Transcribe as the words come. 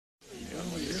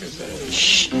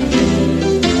Shh.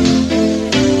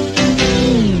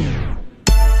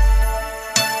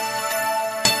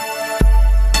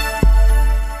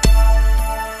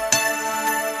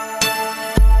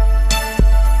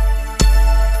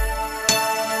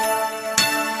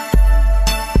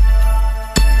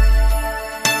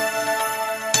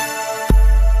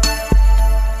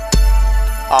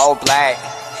 All black,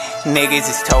 niggas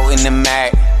is toting the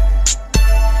Mac.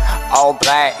 All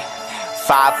black,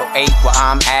 508 where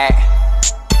I'm at.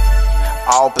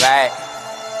 All black,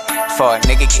 for a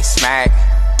nigga get smacked.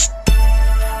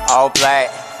 All black,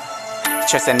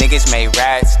 trust the niggas made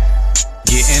rats.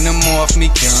 Getting them off me,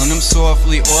 killing them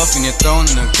softly, off and you're thrown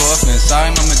in a coffin.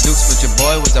 Sorry Mama Dukes, but your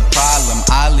boy was a problem.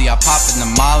 Ali, I pop in the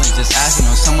molly, just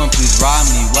asking on someone please rob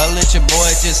me. Well, it's your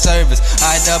boy at your service.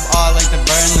 I dub all like the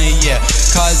Burnley, yeah.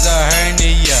 Cause a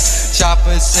hernia.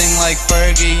 Choppers sing like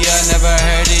Fergie, yeah. Never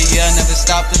heard it, yeah. Never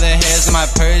stopped to the hairs of my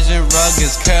Persian rug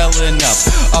is curling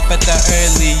up at the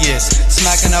earliest.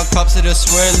 Smacking out cups of the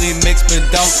swirly mix, but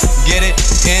don't get it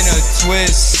in a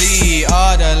twist. C,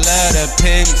 all the letter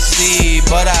pimp C.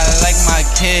 But I like my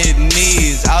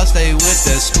kidneys. I'll stay with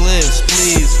the spliffs,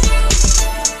 please.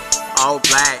 All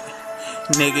black,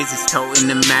 niggas is toting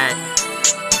the Mac.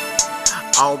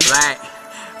 All black,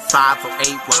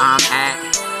 508 where I'm at.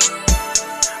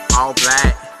 All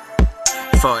black,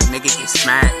 for a nigga get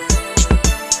smacked.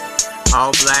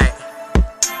 All black,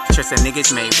 trust the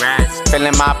niggas made rats.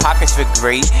 Filling my pockets for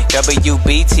greed,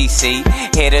 WBTC.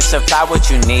 Here to supply what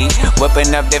you need.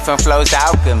 Whipping up different flows,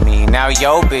 alchemy. Now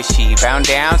yo bitch, she bound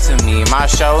down to me. My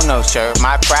show, no shirt,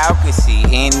 my crowd can see.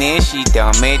 In this, she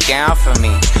dumb it down for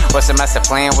me. What's the master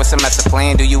plan? What's the master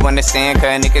plan? Do you understand?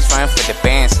 Cause niggas run for the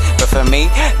bands. But for me,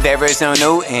 there is no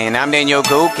new end. I'm in your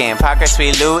gookin', pockets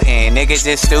be lootin'. Niggas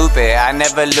is stupid, I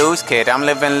never lose, kid. I'm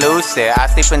living lucid. I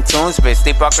sleep in tunes, bitch.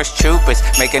 Sleepwalkers troopers.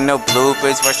 Making no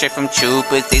bloopers, rush straight from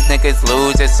troopers. These niggas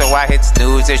losers, so I hit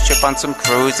snoozers. Trip on some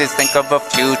cruises, think of a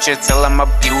future till I'm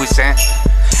abusing.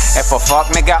 If a fuck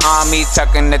nigga on me,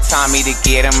 tucking the Tommy to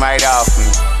get him right off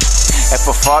me. If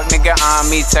a fuck nigga on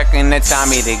me, tucking the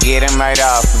Tommy to get him right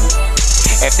off me.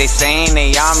 If they saying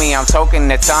they on me, I'm toking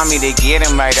the Tommy to get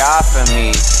him right off of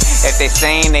me. If they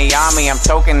saying they on me, I'm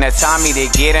toking the Tommy to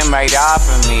get him right off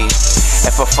of me.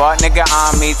 If a fuck nigga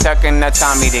on me, tucking the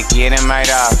Tommy to get him right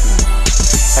off me.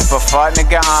 If a fuck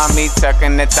nigga on me,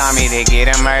 tucking the Tommy to get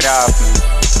him right off me.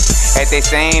 If they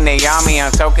saying they on me,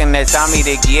 I'm toking the Tommy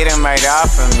to get him right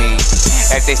off of me.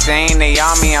 If they saying they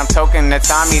on me, I'm toking the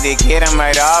Tommy to get him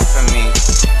right off of me.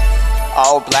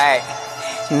 All black,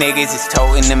 niggas is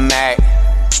toting the Mac.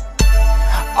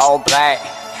 All black,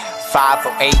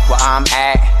 508 where I'm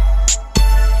at.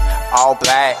 All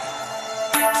black,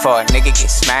 for a nigga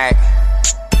get smacked.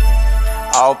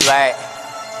 All black,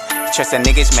 trust the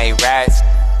niggas made rats.